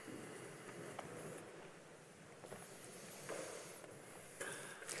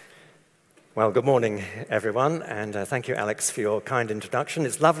Well, good morning, everyone, and thank you, Alex, for your kind introduction.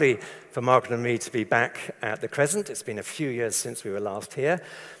 It's lovely for Margaret and me to be back at the Crescent. It's been a few years since we were last here,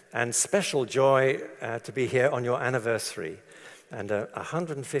 and special joy to be here on your anniversary. And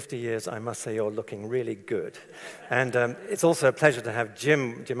 150 years, I must say, you're looking really good. And it's also a pleasure to have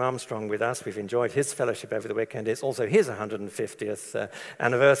Jim Armstrong with us. We've enjoyed his fellowship over the weekend. It's also his 150th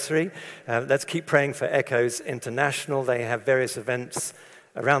anniversary. Let's keep praying for Echoes International. They have various events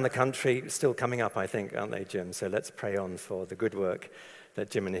around the country, still coming up, I think, aren't they, Jim? So let's pray on for the good work that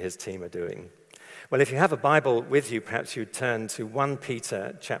Jim and his team are doing. Well, if you have a Bible with you, perhaps you'd turn to 1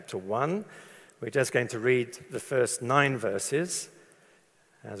 Peter chapter 1. We're just going to read the first 9 verses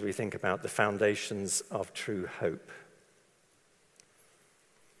as we think about the foundations of true hope.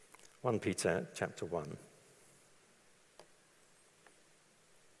 1 Peter chapter 1.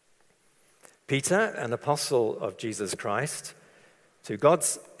 Peter, an apostle of Jesus Christ, to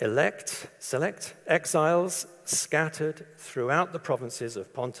God's select exiles scattered throughout the provinces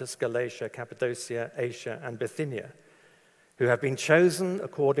of Pontus, Galatia, Cappadocia, Asia, and Bithynia, who have been chosen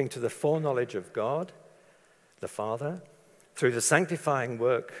according to the foreknowledge of God, the Father, through the sanctifying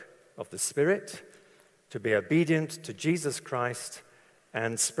work of the Spirit, to be obedient to Jesus Christ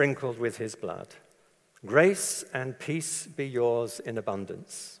and sprinkled with his blood. Grace and peace be yours in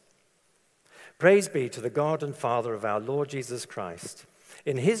abundance. Praise be to the God and Father of our Lord Jesus Christ.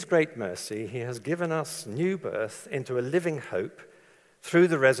 In his great mercy, he has given us new birth into a living hope through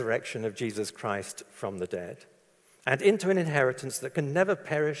the resurrection of Jesus Christ from the dead, and into an inheritance that can never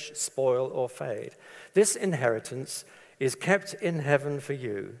perish, spoil, or fade. This inheritance is kept in heaven for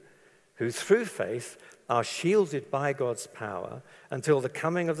you, who through faith are shielded by God's power until the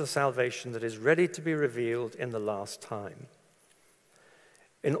coming of the salvation that is ready to be revealed in the last time.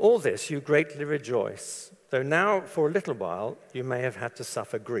 In all this you greatly rejoice, though now for a little while you may have had to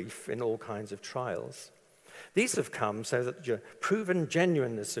suffer grief in all kinds of trials. These have come so that the proven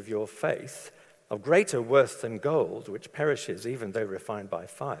genuineness of your faith, of greater worth than gold, which perishes even though refined by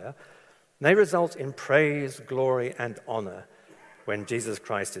fire, may result in praise, glory, and honor when Jesus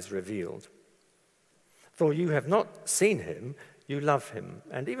Christ is revealed. Though you have not seen him, you love him,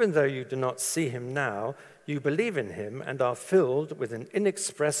 and even though you do not see him now, you believe in him and are filled with an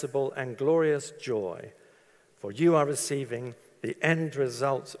inexpressible and glorious joy, for you are receiving the end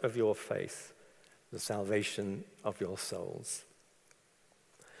result of your faith, the salvation of your souls.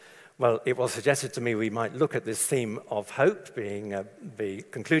 Well, it was suggested to me we might look at this theme of hope, being the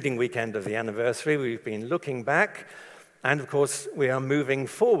concluding weekend of the anniversary. We've been looking back, and of course we are moving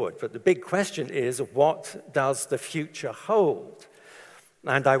forward. But the big question is, what does the future hold?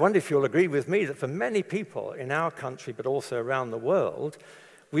 And I wonder if you'll agree with me that for many people in our country, but also around the world,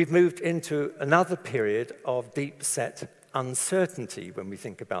 we've moved into another period of deep-set uncertainty when we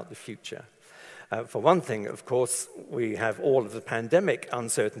think about the future. For one thing, of course, we have all of the pandemic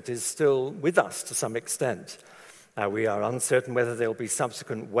uncertainties still with us to some extent. We are uncertain whether there will be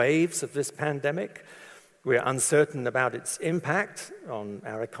subsequent waves of this pandemic. We're uncertain about its impact on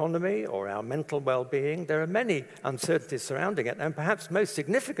our economy or our mental well-being. There are many uncertainties surrounding it, and perhaps most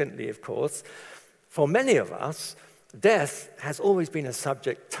significantly, of course, for many of us, death has always been a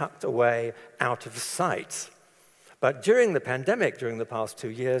subject tucked away out of sight. But during the pandemic, during the past 2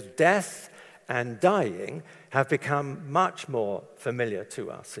 years, death and dying have become much more familiar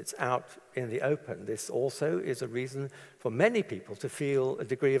to us. It's out in the open. This also is a reason for many people to feel a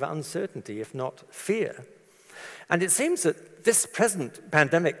degree of uncertainty, if not fear. And it seems that this present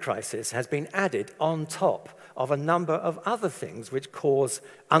pandemic crisis has been added on top of a number of other things which cause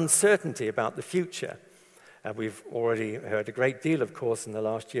uncertainty about the future. We've already heard a great deal, of course, in the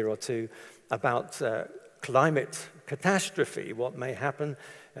last year or two about climate catastrophe, what may happen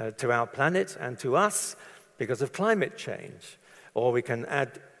to our planet and to us because of climate change. Or we can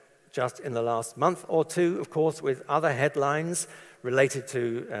add, just in the last month or two, of course, with other headlines related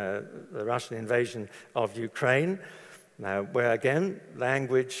to the Russian invasion of Ukraine, where again,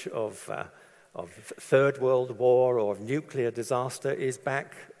 language of Third World War or of nuclear disaster is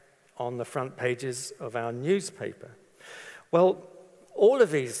back on the front pages of our newspaper. Well, all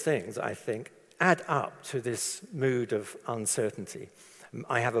of these things, I think, add up to this mood of uncertainty.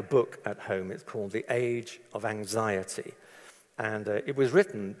 I have a book at home. It's called The Age of Anxiety. And it was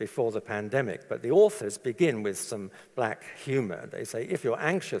written before the pandemic, but the authors begin with some black humor. They say, if you're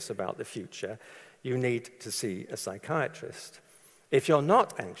anxious about the future, you need to see a psychiatrist. If you're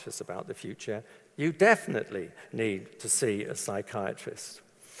not anxious about the future, you definitely need to see a psychiatrist.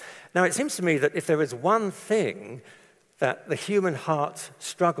 Now, it seems to me that if there is one thing that the human heart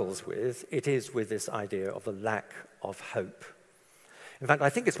struggles with, it is with this idea of the lack of hope. In fact, I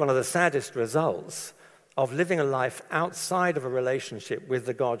think it's one of the saddest results of living a life outside of a relationship with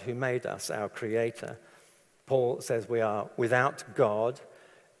the God who made us, our Creator. Paul says we are without God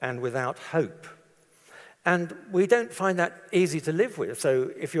and without hope. And we don't find that easy to live with.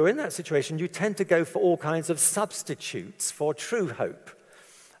 So if you're in that situation, you tend to go for all kinds of substitutes for true hope.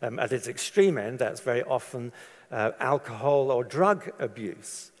 At its extreme end, that's very often alcohol or drug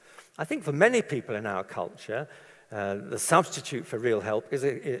abuse. I think for many people in our culture, the substitute for real hope is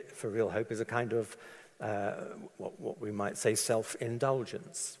a kind of what we might say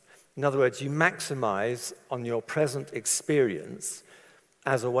self-indulgence. In other words, you maximize on your present experience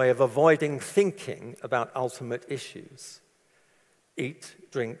as a way of avoiding thinking about ultimate issues. Eat,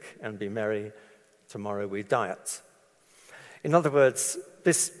 drink, and be merry. Tomorrow we diet. In other words,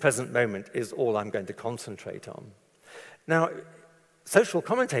 this present moment is all I'm going to concentrate on. Now, social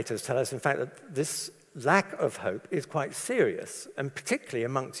commentators tell us, in fact, that this lack of hope is quite serious, and particularly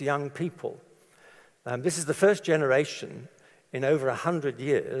amongst young people. This is the first generation in over 100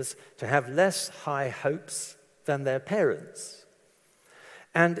 years to have less high hopes than their parents.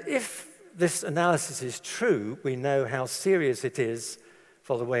 And if this analysis is true, we know how serious it is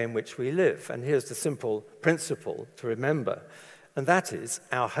for the way in which we live. And here's the simple principle to remember, and that is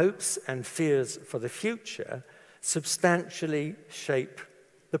our hopes and fears for the future substantially shape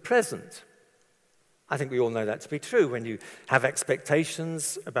the present. I think we all know that to be true. When you have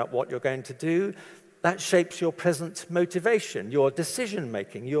expectations about what you're going to do, that shapes your present motivation, your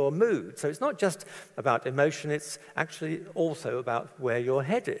decision-making, your mood. So it's not just about emotion, it's actually also about where you're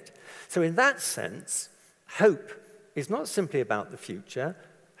headed. So in that sense, hope is not simply about the future.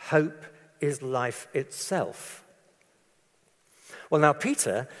 Hope is life itself. Well, now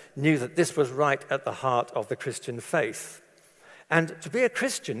Peter knew that this was right at the heart of the Christian faith. And to be a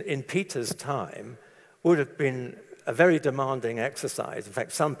Christian in Peter's time would have been a very demanding exercise. In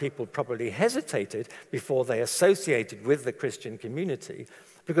fact, some people probably hesitated before they associated with the Christian community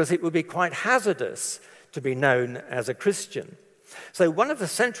because it would be quite hazardous to be known as a Christian. So one of the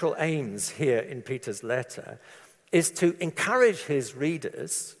central aims here in Peter's letter is to encourage his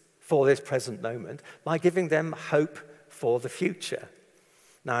readers for this present moment by giving them hope for the future.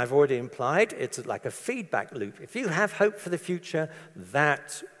 Now, I've already implied it's like a feedback loop. If you have hope for the future,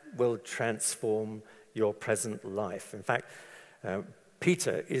 that will transform your present life. In fact,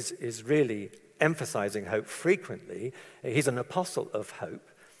 Peter is really emphasizing hope frequently. He's an apostle of hope,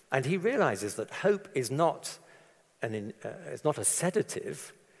 and he realizes that hope is not a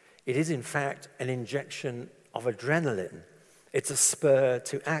sedative. It is, in fact, an injection of adrenaline. It's a spur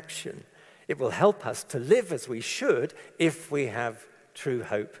to action. It will help us to live as we should if we have true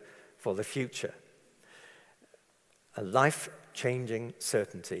hope for the future. A life-changing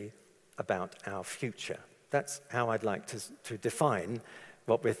certainty about our future. That's how I'd like to define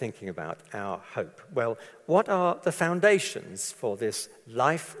what we're thinking about, our hope. Well, what are the foundations for this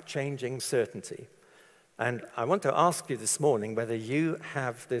life-changing certainty? And I want to ask you this morning whether you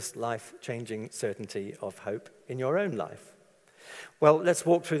have this life-changing certainty of hope in your own life. Well, let's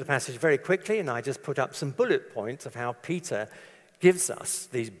walk through the passage very quickly, and I just put up some bullet points of how Peter gives us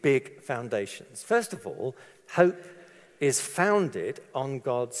these big foundations. First of all, hope is founded on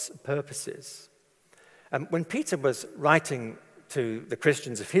God's purposes. When Peter was writing to the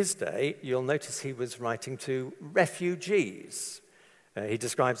Christians of his day, you'll notice he was writing to refugees. He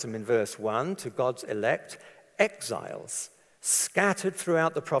describes them in verse 1, to God's elect, exiles, scattered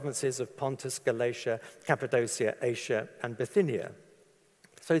throughout the provinces of Pontus, Galatia, Cappadocia, Asia, and Bithynia.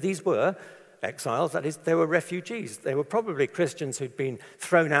 So these were exiles, that is, they were refugees. They were probably Christians who'd been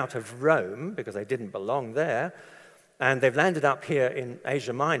thrown out of Rome because they didn't belong there, and they've landed up here in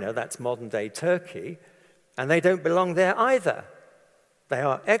Asia Minor, that's modern-day Turkey, and they don't belong there either. They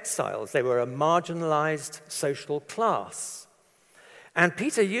are exiles. They were a marginalized social class. And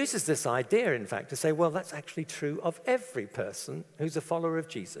Peter uses this idea, in fact, to say, well, that's actually true of every person who's a follower of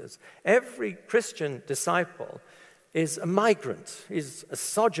Jesus. Every Christian disciple is a migrant, is a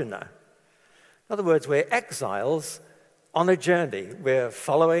sojourner. In other words, we're exiles on a journey. We're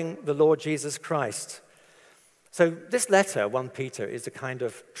following the Lord Jesus Christ. So this letter, 1 Peter, is a kind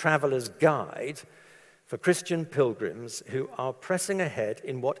of traveler's guide for Christian pilgrims who are pressing ahead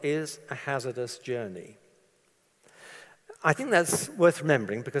in what is a hazardous journey. I think that's worth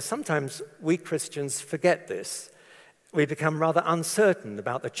remembering because sometimes we Christians forget this. We become rather uncertain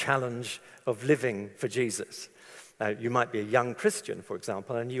about the challenge of living for Jesus. You might be a young Christian, for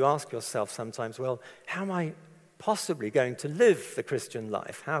example, and you ask yourself sometimes, well, how am I possibly going to live the Christian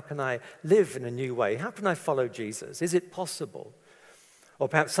life? How can I live in a new way? How can I follow Jesus? Is it possible? Or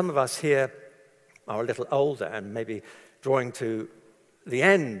perhaps some of us here are a little older and maybe drawing to the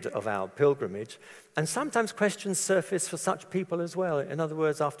end of our pilgrimage, and sometimes questions surface for such people as well. In other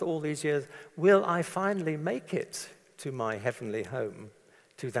words, after all these years, will I finally make it to my heavenly home,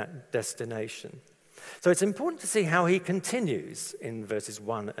 to that destination? So it's important to see how he continues in verses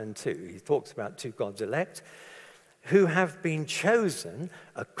 1 and 2. He talks about to God's elect, who have been chosen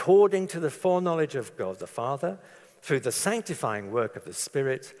according to the foreknowledge of God the Father, through the sanctifying work of the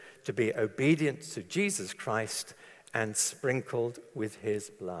Spirit, to be obedient to Jesus Christ and sprinkled with his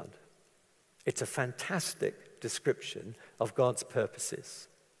blood. It's a fantastic description of God's purposes.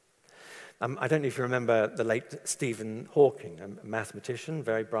 I don't know if you remember the late Stephen Hawking, a mathematician,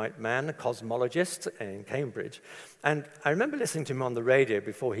 very bright man, a cosmologist in Cambridge. And I remember listening to him on the radio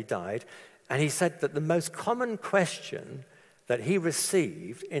before he died, and he said that the most common question that he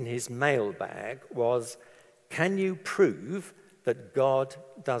received in his mailbag was, can you prove that God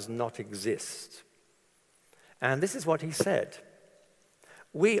does not exist? And this is what he said.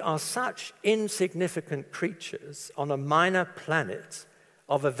 We are such insignificant creatures on a minor planet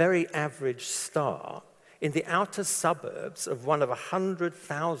of a very average star in the outer suburbs of one of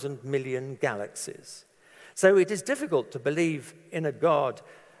 100,000 million galaxies. So it is difficult to believe in a God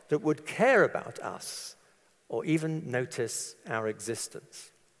that would care about us or even notice our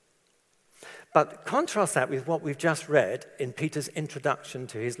existence. But contrast that with what we've just read in Peter's introduction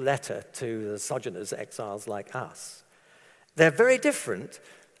to his letter to the sojourners, exiles like us. They're very different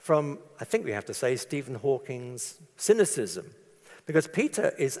from, I think we have to say, Stephen Hawking's cynicism, because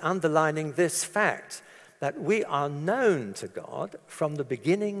Peter is underlining this fact that we are known to God from the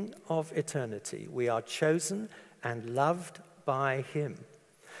beginning of eternity. We are chosen and loved by him.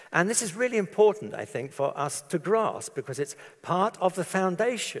 And this is really important, I think, for us to grasp, because it's part of the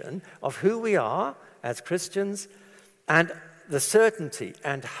foundation of who we are as Christians and the certainty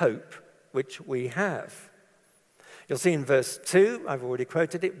and hope which we have. You'll see in verse 2, I've already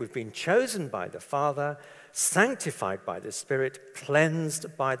quoted it, we've been chosen by the Father, sanctified by the Spirit,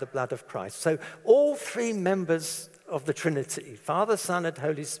 cleansed by the blood of Christ. So all three members of the Trinity, Father, Son, and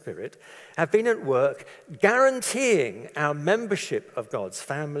Holy Spirit, have been at work guaranteeing our membership of God's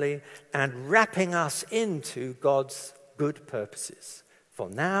family and wrapping us into God's good purposes for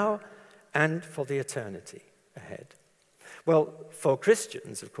now and for the eternity ahead. Well, for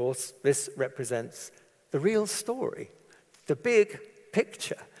Christians, of course, this represents the real story, the big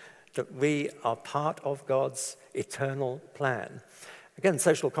picture that we are part of God's eternal plan. Again,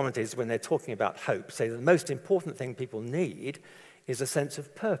 social commentators, when they're talking about hope, say the most important thing people need is a sense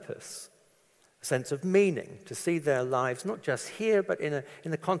of purpose, a sense of meaning, to see their lives not just here, but in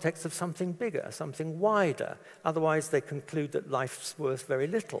the context of something bigger, something wider. Otherwise, they conclude that life's worth very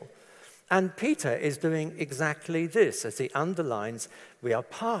little. And Peter is doing exactly this, as he underlines, we are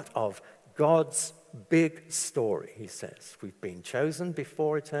part of God's big story, he says. We've been chosen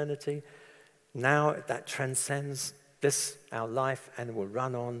before eternity. Now that transcends this, our life, and will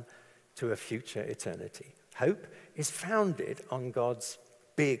run on to a future eternity. Hope is founded on God's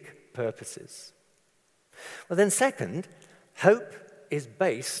big purposes. Well, then second, hope is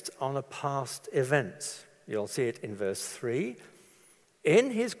based on a past event. You'll see it in verse 3.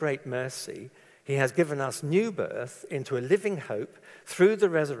 In his great mercy, he has given us new birth into a living hope through the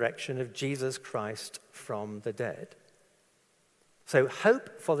resurrection of Jesus Christ from the dead. So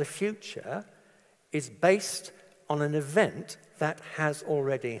hope for the future is based on an event that has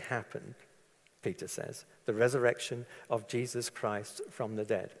already happened, Peter says, the resurrection of Jesus Christ from the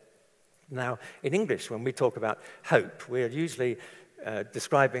dead. Now, in English, when we talk about hope, we're usually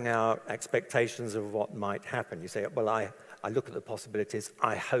describing our expectations of what might happen. You say, well, I look at the possibilities.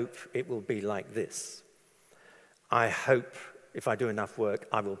 I hope it will be like this. I hope if I do enough work,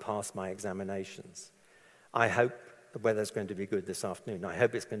 I will pass my examinations. I hope the weather's going to be good this afternoon. I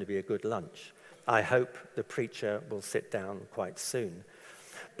hope it's going to be a good lunch. I hope the preacher will sit down quite soon.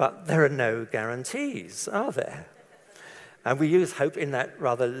 But there are no guarantees, are there? And we use hope in that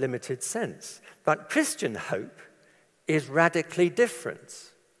rather limited sense. But Christian hope is radically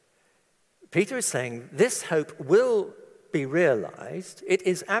different. Peter is saying this hope will be realized. It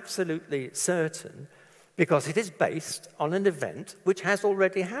is absolutely certain because it is based on an event which has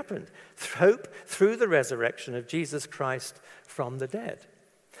already happened. Hope through the resurrection of Jesus Christ from the dead.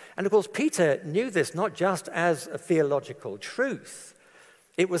 And of course, Peter knew this not just as a theological truth.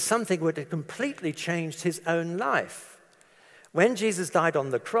 It was something that had completely changed his own life. When Jesus died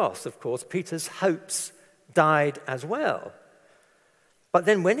on the cross, of course, Peter's hopes died as well. But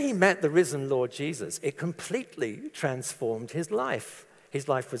then when he met the risen Lord Jesus, it completely transformed his life. His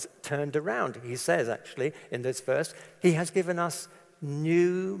life was turned around. He says, actually, in this verse, he has given us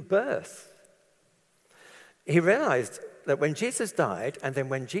new birth. He realized that when Jesus died and then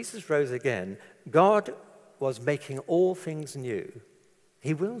when Jesus rose again, God was making all things new.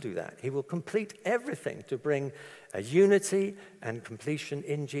 He will do that. He will complete everything to bring a unity and completion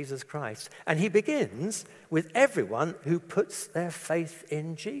in Jesus Christ. And he begins with everyone who puts their faith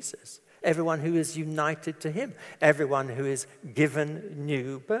in Jesus, everyone who is united to him, everyone who is given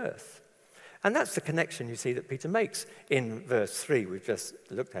new birth. And that's the connection you see that Peter makes in verse 3. We've just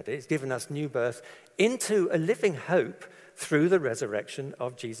looked at it. He's given us new birth into a living hope through the resurrection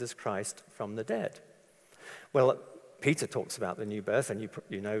of Jesus Christ from the dead. Well, Peter talks about the new birth, and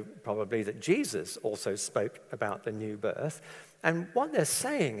you know probably that Jesus also spoke about the new birth. And what they're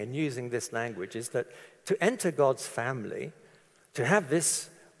saying in using this language is that to enter God's family, to have this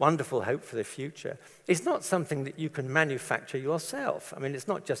wonderful hope for the future, is not something that you can manufacture yourself. I mean, it's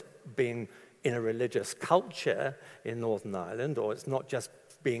not just being in a religious culture in Northern Ireland, or it's not just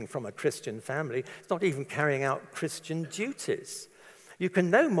being from a Christian family. It's not even carrying out Christian duties. You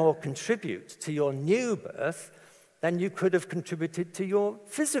can no more contribute to your new birth than you could have contributed to your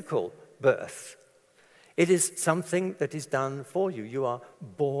physical birth. It is something that is done for you. You are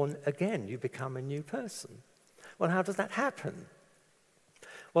born again. You become a new person. Well, how does that happen?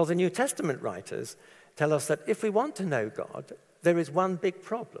 Well, the New Testament writers tell us that if we want to know God, there is one big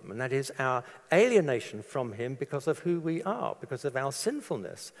problem, and that is our alienation from him because of who we are, because of our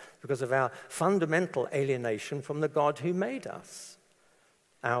sinfulness, because of our fundamental alienation from the God who made us.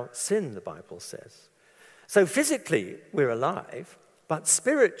 Our sin, the Bible says. So physically, we're alive, but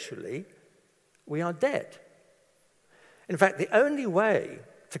spiritually, we are dead. In fact, the only way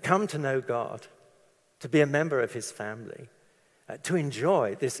to come to know God, to be a member of his family, to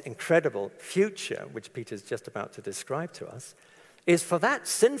enjoy this incredible future, which Peter's just about to describe to us, is for that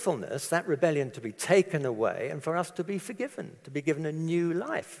sinfulness, that rebellion to be taken away and for us to be forgiven, to be given a new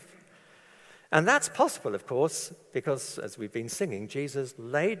life. And that's possible, of course, because, as we've been singing, Jesus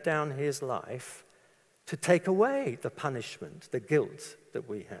laid down his life to take away the punishment, the guilt that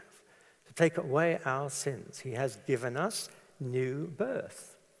we have, to take away our sins. He has given us new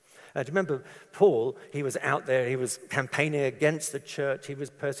birth. Do you remember Paul? He was out there, he was campaigning against the church, he was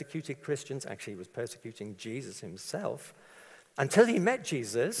persecuting Christians, actually he was persecuting Jesus himself, until he met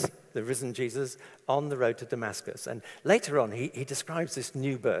Jesus, the risen Jesus, on the road to Damascus. And later on, he describes this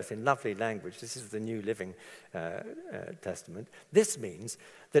new birth in lovely language. This is the New Living Testament. This means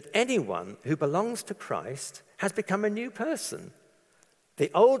that anyone who belongs to Christ has become a new person.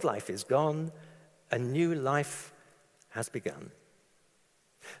 The old life is gone, a new life has begun.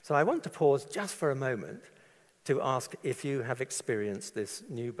 So I want to pause just for a moment to ask if you have experienced this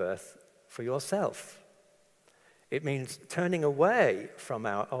new birth for yourself. It means turning away from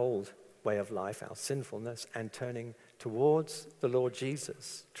our old way of life, our sinfulness, and turning towards the Lord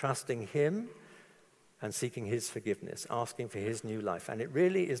Jesus, trusting him and seeking his forgiveness, asking for his new life. And it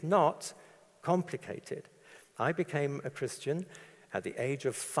really is not complicated. I became a Christian at the age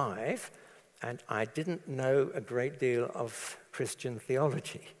of 5, and I didn't know a great deal of Christian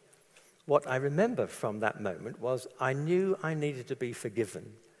theology. What I remember from that moment was I knew I needed to be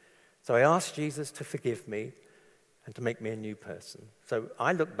forgiven. So I asked Jesus to forgive me and to make me a new person. So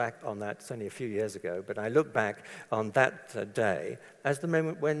I look back on that, it's only a few years ago, but I look back on that day as the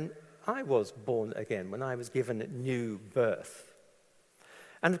moment when I was born again, when I was given new birth.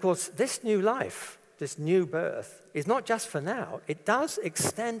 And of course, this new life, this new birth, is not just for now. It does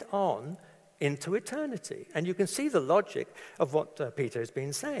extend on into eternity. And you can see the logic of what Peter has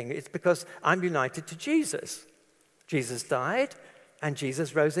been saying. It's because I'm united to Jesus. Jesus died, and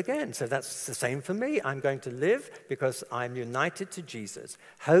Jesus rose again. So that's the same for me. I'm going to live because I'm united to Jesus.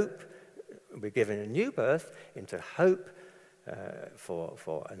 Hope, we're given a new birth into hope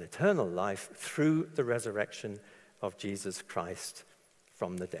for an eternal life through the resurrection of Jesus Christ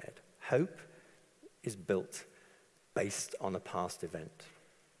from the dead. Hope is built based on a past event.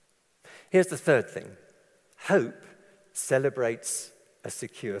 Here's the third thing. Hope celebrates a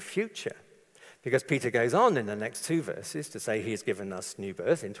secure future. Because Peter goes on in the next 2 verses to say he's given us new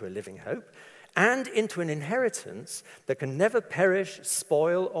birth into a living hope and into an inheritance that can never perish,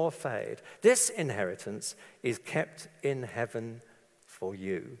 spoil, or fade. This inheritance is kept in heaven for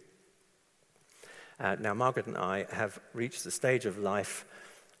you. Now, Margaret and I have reached the stage of life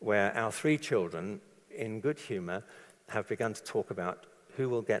where our 3 children, in good humor, have begun to talk about who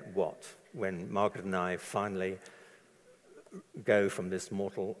will get what when Margaret and I finally go from this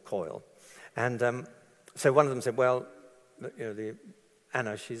mortal coil. And so one of them said, well, you know,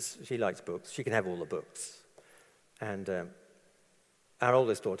 Anna, she likes books. She can have all the books. And our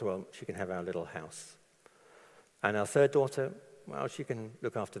oldest daughter, well, she can have our little house. And our third daughter, well, she can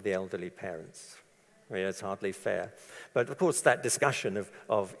look after the elderly parents. It's hardly fair. But of course, that discussion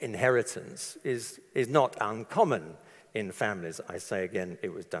of inheritance is not uncommon in families. I say again,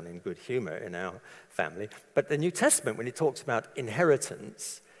 it was done in good humor in our family. But the New Testament, when it talks about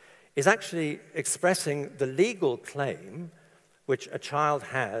inheritance, is actually expressing the legal claim which a child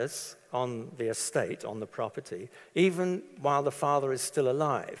has on the estate, on the property, even while the father is still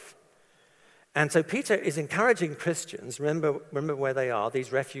alive. And so Peter is encouraging Christians, remember where they are,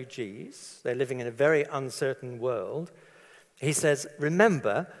 these refugees, they're living in a very uncertain world. He says,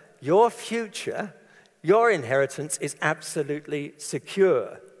 remember, your future, your inheritance is absolutely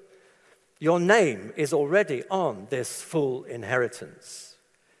secure. Your name is already on this full inheritance.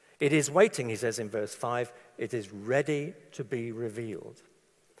 It is waiting, he says in verse 5, it is ready to be revealed.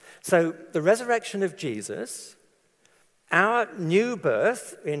 So the resurrection of Jesus, our new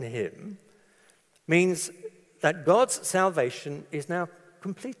birth in him, means that God's salvation is now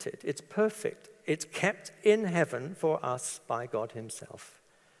completed. It's perfect. It's kept in heaven for us by God himself.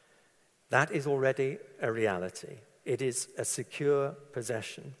 That is already a reality. It is a secure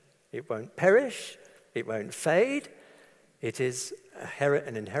possession. It won't perish. It won't fade. It is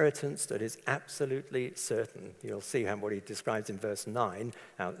an inheritance that is absolutely certain. You'll see what he describes in verse 9,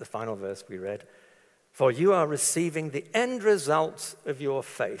 the final verse we read. For you are receiving the end result of your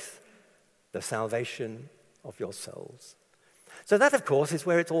faith, the salvation of your souls. So that, of course, is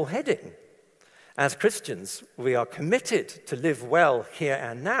where it's all heading. As Christians, we are committed to live well here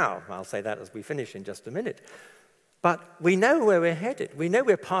and now. I'll say that as we finish in just a minute. But we know where we're headed. We know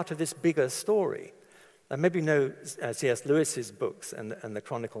we're part of this bigger story. And maybe you know C.S. Lewis's books and the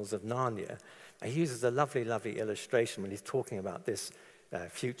Chronicles of Narnia. He uses a lovely, lovely illustration when he's talking about this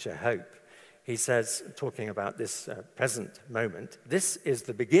future hope. He says, talking about this present moment, this is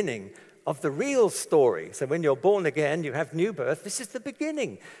the beginning of the real story. So when you're born again, you have new birth. This is the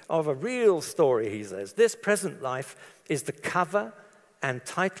beginning of a real story, he says. This present life is the cover and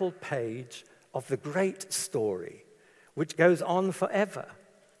title page of the great story, which goes on forever,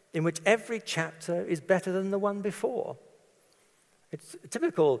 in which every chapter is better than the one before. It's a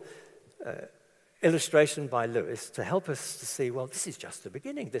typical illustration by Lewis to help us to see, well, this is just the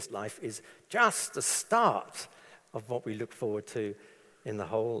beginning. This life is just the start of what we look forward to in the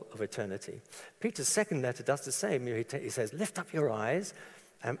whole of eternity. Peter's second letter does the same. He says, lift up your eyes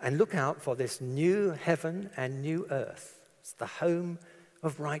and look out for this new heaven and new earth. It's the home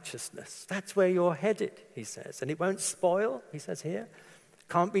of righteousness. That's where you're headed, he says. And it won't spoil, he says here.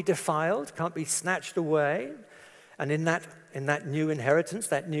 Can't be defiled, can't be snatched away. And in that new inheritance,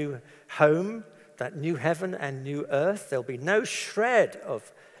 that new home, that new heaven and new earth, there'll be no shred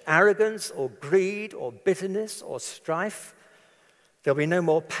of arrogance or greed or bitterness or strife. There'll be no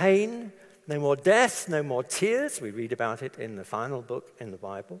more pain, no more death, no more tears. We read about it in the final book in the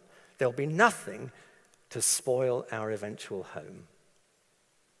Bible. There'll be nothing to spoil our eventual home.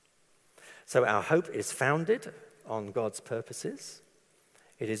 So our hope is founded on God's purposes.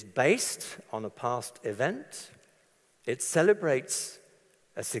 It is based on a past event. It celebrates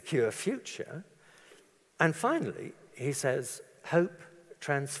a secure future. And finally, he says, hope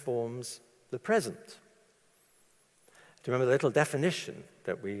transforms the present. Do you remember the little definition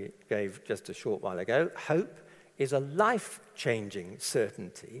that we gave just a short while ago? Hope is a life-changing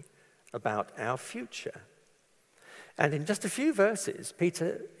certainty about our future. And in just a few verses,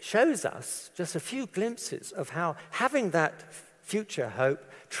 Peter shows us just a few glimpses of how having that future hope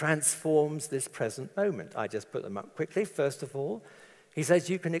transforms this present moment. I just put them up quickly. First of all, he says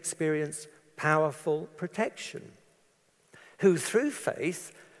you can experience powerful protection, who through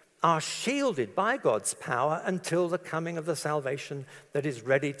faith are shielded by God's power until the coming of the salvation that is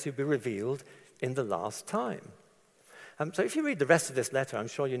ready to be revealed in the last time. So if you read the rest of this letter, I'm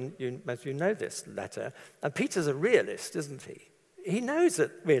sure most of you know this letter, and Peter's a realist, isn't he? He knows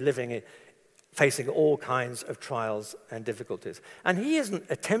that we're facing all kinds of trials and difficulties. And he isn't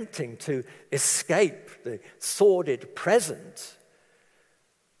attempting to escape the sordid present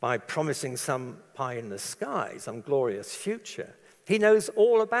by promising some pie in the sky, some glorious future. He knows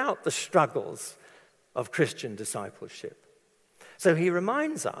all about the struggles of Christian discipleship. So he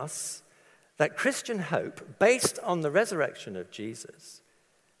reminds us that Christian hope, based on the resurrection of Jesus,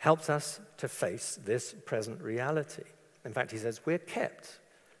 helps us to face this present reality. In fact, he says we're kept.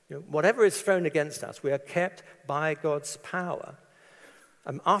 Whatever is thrown against us, we are kept by God's power.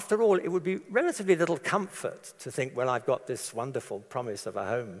 After all, it would be relatively little comfort to think, well, I've got this wonderful promise of a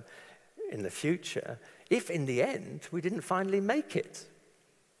home in the future, if in the end we didn't finally make it.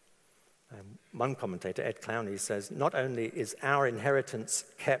 One commentator, Ed Clowney, says, not only is our inheritance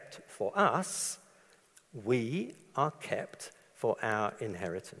kept for us, we are kept for our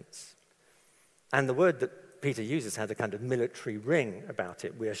inheritance. And the word that Peter uses has a kind of military ring about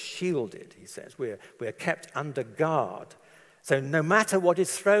it. We are shielded, he says. We are kept under guard. So no matter what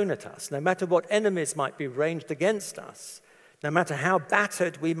is thrown at us, no matter what enemies might be ranged against us, no matter how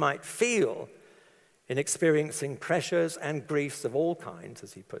battered we might feel in experiencing pressures and griefs of all kinds,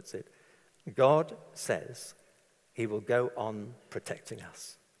 as he puts it, God says he will go on protecting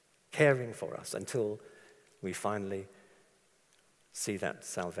us, caring for us until we finally see that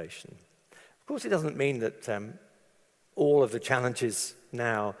salvation. Of course, it doesn't mean that all of the challenges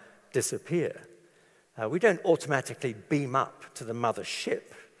now disappear. We don't automatically beam up to the mother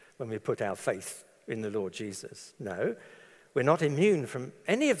ship when we put our faith in the Lord Jesus. No, we're not immune from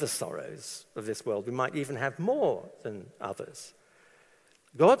any of the sorrows of this world. We might even have more than others.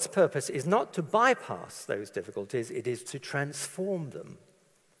 God's purpose is not to bypass those difficulties, it is to transform them.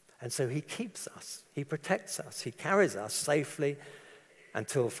 And so he keeps us, he protects us, he carries us safely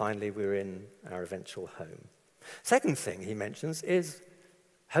until finally we're in our eventual home. Second thing he mentions is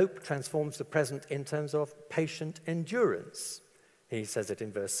hope transforms the present in terms of patient endurance. He says it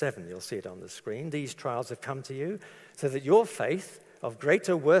in verse 7, you'll see it on the screen. These trials have come to you so that your faith, of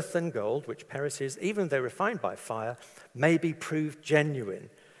greater worth than gold, which perishes even though refined by fire, may be proved genuine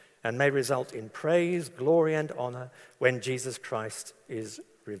and may result in praise, glory, and honor when Jesus Christ is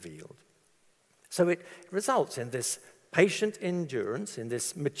revealed. So it results in this patient endurance, in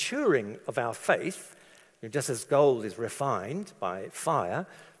this maturing of our faith. Just as gold is refined by fire,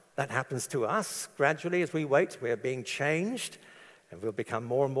 that happens to us gradually as we wait. We are being changed, and we'll become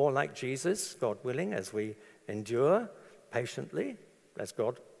more and more like Jesus, God willing, as we endure patiently, as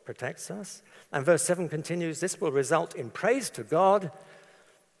God protects us. And verse 7 continues, this will result in praise to God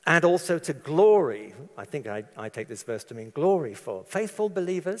and also to glory. I think I take this verse to mean glory for faithful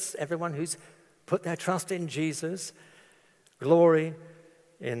believers, everyone who's put their trust in Jesus, glory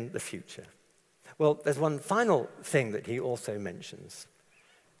in the future. Well, there's one final thing that he also mentions,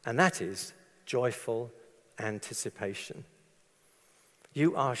 and that is joyful anticipation.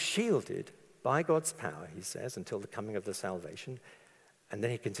 You are shielded by God's power, he says, until the coming of the salvation. And then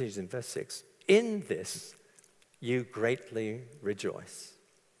he continues in verse 6, in this you greatly rejoice.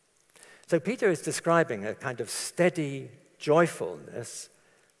 So Peter is describing a kind of steady joyfulness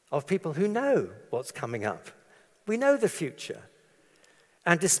of people who know what's coming up. We know the future.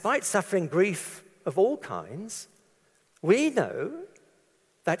 And despite suffering grief of all kinds, we know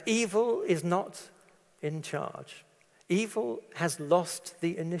that evil is not in charge. Evil has lost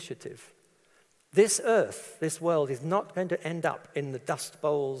the initiative. This earth, this world, is not going to end up in the dust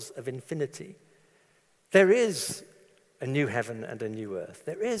bowls of infinity. There is a new heaven and a new earth.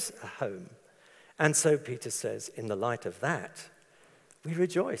 There is a home. And so Peter says, in the light of that, we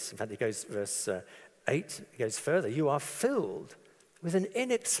rejoice. In fact, he goes, verse 8, he goes further. You are filled with an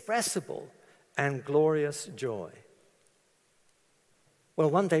inexpressible and glorious joy. Well,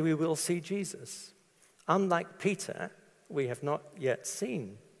 one day we will see Jesus. Unlike Peter, we have not yet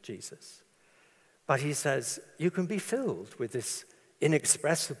seen Jesus. But he says, you can be filled with this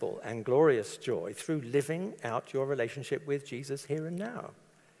inexpressible and glorious joy through living out your relationship with Jesus here and now.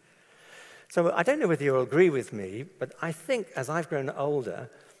 So I don't know whether you'll agree with me, but I think as I've grown older,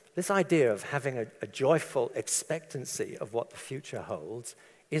 this idea of having a joyful expectancy of what the future holds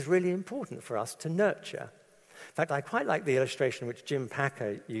is really important for us to nurture. In fact, I quite like the illustration which Jim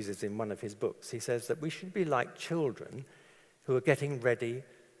Packer uses in one of his books. He says that we should be like children who are getting ready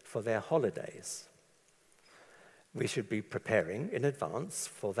for their holidays. We should be preparing in advance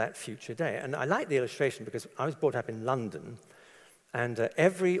for that future day. And I like the illustration because I was brought up in London, and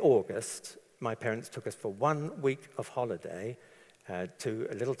every August, my parents took us for 1 week of holiday to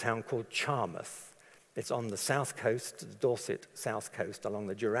a little town called Charmouth. It's on the south coast, the Dorset south coast, along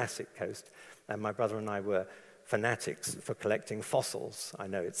the Jurassic coast. And my brother and I were fanatics for collecting fossils. I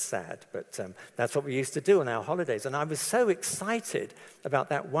know it's sad, but that's what we used to do on our holidays. And I was so excited about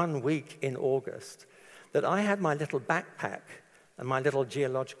that 1 week in August that I had my little backpack and my little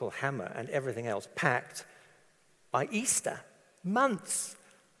geological hammer and everything else packed by Easter, months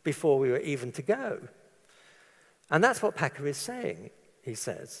before we were even to go. And that's what Packer is saying. He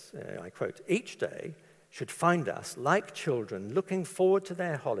says, I quote, each day should find us like children looking forward to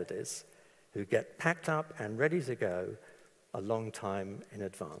their holidays who get packed up and ready to go a long time in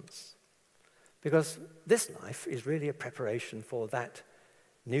advance. Because this life is really a preparation for that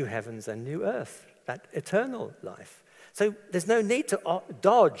new heavens and new earth, that eternal life. So there's no need to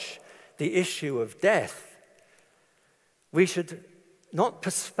dodge the issue of death. We should not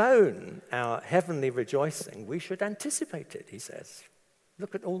postpone our heavenly rejoicing. We should anticipate it, he says.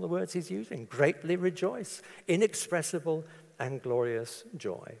 Look at all the words he's using. Greatly rejoice, inexpressible and glorious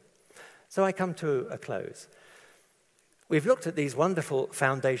joy. So I come to a close. We've looked at these wonderful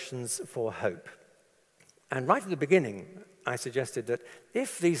foundations for hope. And right at the beginning, I suggested that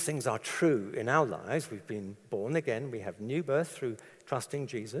if these things are true in our lives, we've been born again, we have new birth through trusting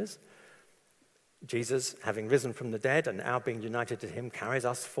Jesus. Jesus, having risen from the dead and now being united to him, carries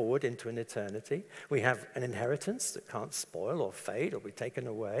us forward into an eternity. We have an inheritance that can't spoil or fade or be taken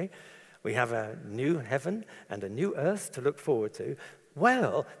away. We have a new heaven and a new earth to look forward to.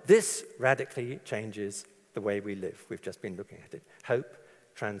 Well, this radically changes the way we live. We've just been looking at it. Hope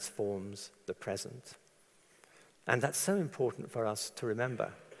transforms the present. And that's so important for us to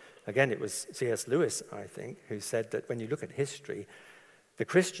remember. Again, it was C.S. Lewis, I think, who said that when you look at history, the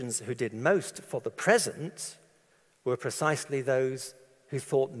Christians who did most for the present were precisely those who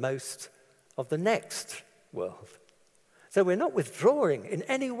thought most of the next world. So we're not withdrawing in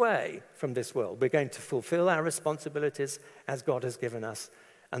any way from this world. We're going to fulfill our responsibilities as God has given us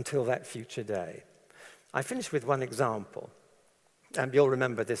until that future day. I finish with one example. And you'll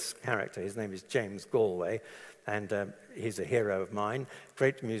remember this character. His name is James Galway, and he's a hero of mine,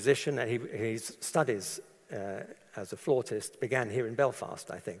 great musician, and his studies as a flautist began here in Belfast,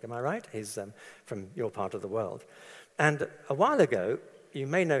 I think. Am I right? He's from your part of the world. And a while ago, you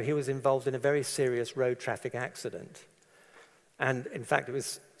may know he was involved in a very serious road traffic accident. And in fact, it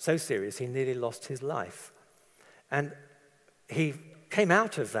was so serious, he nearly lost his life. And he came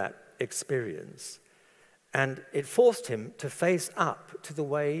out of that experience, and it forced him to face up to the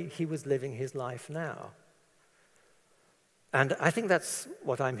way he was living his life now. And I think that's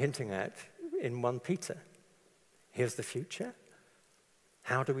what I'm hinting at in 1 Peter. Here's the future.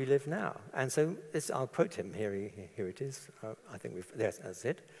 How do we live now? And so I'll quote him. Here it is. I think that's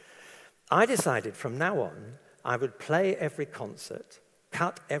it. I decided from now on I would play every concert,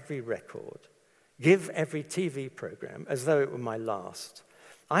 cut every record, give every TV program as though it were my last.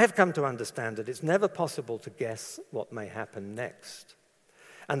 I have come to understand that it's never possible to guess what may happen next,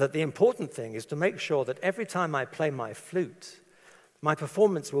 and that the important thing is to make sure that every time I play my flute, my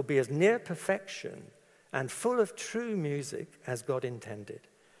performance will be as near perfection and full of true music as God intended,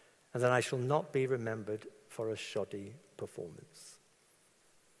 and that I shall not be remembered for a shoddy performance.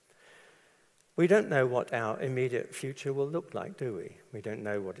 We don't know what our immediate future will look like, do we? We don't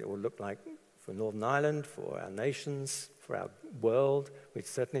know what it will look like for Northern Ireland, for our nations, for our world. We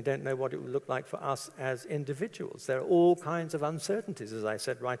certainly don't know what it will look like for us as individuals. There are all kinds of uncertainties, as I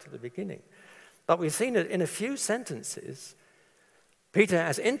said right at the beginning. But we've seen it in a few sentences. Peter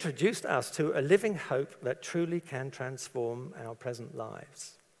has introduced us to a living hope that truly can transform our present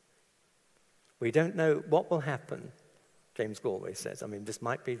lives. We don't know what will happen, James Galway says. I mean, this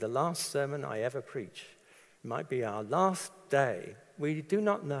might be the last sermon I ever preach. It might be our last day. We do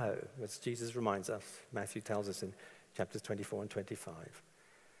not know, as Jesus reminds us, Matthew tells us in chapters 24 and 25.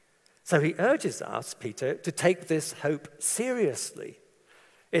 So he urges us, Peter, to take this hope seriously.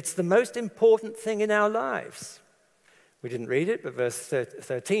 It's the most important thing in our lives. We didn't read it, but verse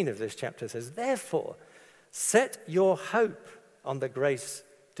 13 of this chapter says, "Therefore, set your hope on the grace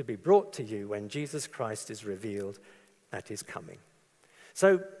to be brought to you when Jesus Christ is revealed at his coming."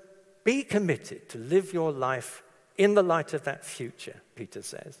 So be committed to live your life in the light of that future, Peter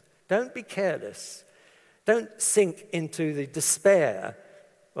says. Don't be careless. Don't sink into the despair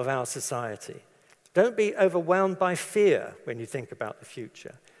of our society. Don't be overwhelmed by fear when you think about the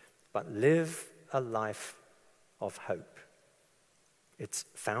future, but live a life of hope. It's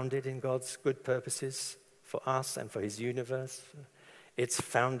founded in God's good purposes for us and for his universe. It's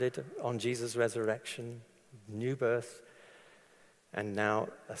founded on Jesus' resurrection, new birth, and now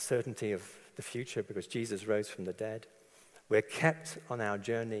a certainty of the future because Jesus rose from the dead. We're kept on our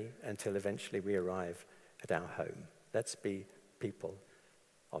journey until eventually we arrive at our home. Let's be people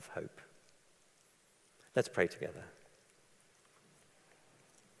of hope. Let's pray together.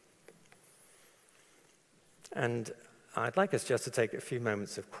 And I'd like us just to take a few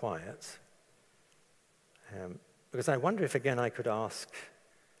moments of quiet, because I wonder if again I could ask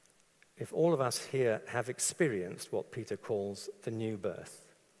if all of us here have experienced what Peter calls the new birth.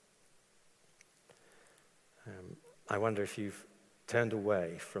 I wonder if you've turned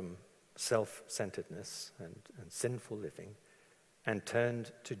away from self-centeredness and sinful living and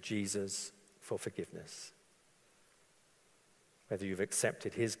turned to Jesus for forgiveness. Whether you've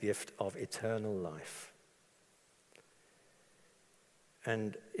accepted his gift of eternal life.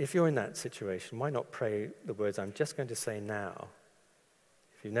 And if you're in that situation, why not pray the words I'm just going to say now,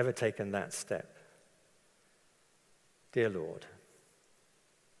 if you've never taken that step. Dear Lord,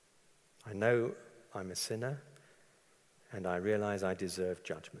 I know I'm a sinner, and I realize I deserve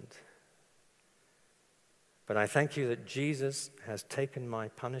judgment. But I thank you that Jesus has taken my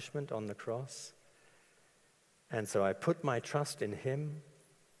punishment on the cross. And so I put my trust in him,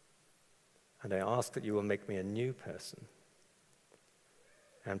 and I ask that you will make me a new person.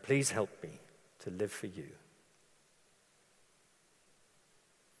 And please help me to live for you.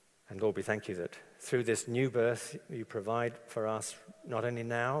 And Lord, we thank you that through this new birth, you provide for us not only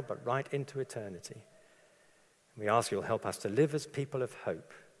now, but right into eternity. We ask you'll help us to live as people of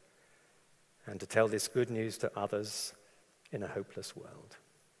hope and to tell this good news to others in a hopeless world.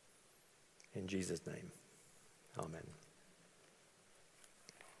 In Jesus' name, amen.